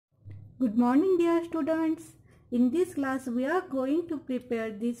Good morning dear students. In this class we are going to prepare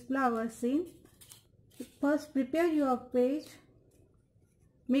this flower scene. First prepare your page.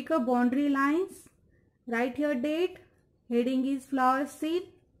 Make a boundary lines. Write your date. Heading is flower scene.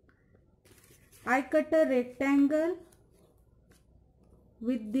 I cut a rectangle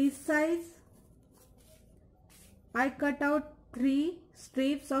with this size. I cut out 3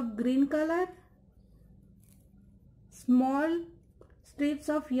 strips of green color, small strips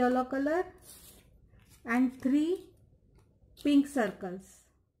of yellow color and 3 pink circles.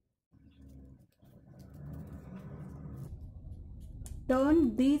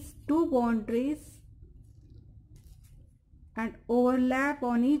 Turn these 2 boundaries and overlap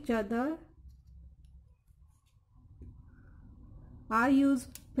on each other. I use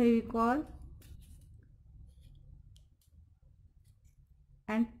Fevicol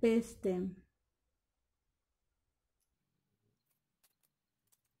and paste them.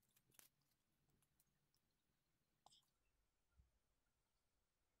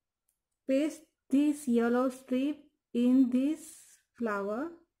 Paste this yellow strip in this flower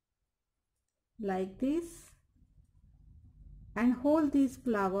like this and hold this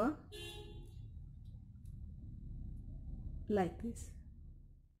flower like this.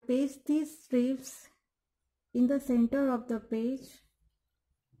 Paste these strips in the center of the page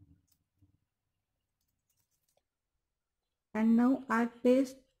and now I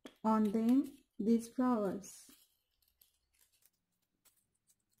paste on them these flowers.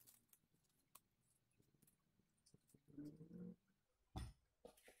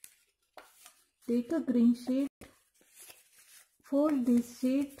 Take a green sheet, fold this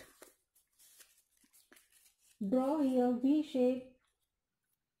sheet, draw a V shape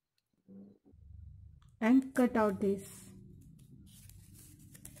and cut out this.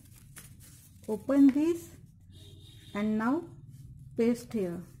 Open this and now paste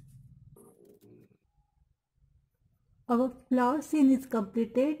here. Our flower scene is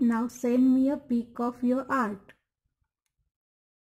completed. Now send me a pic of your art.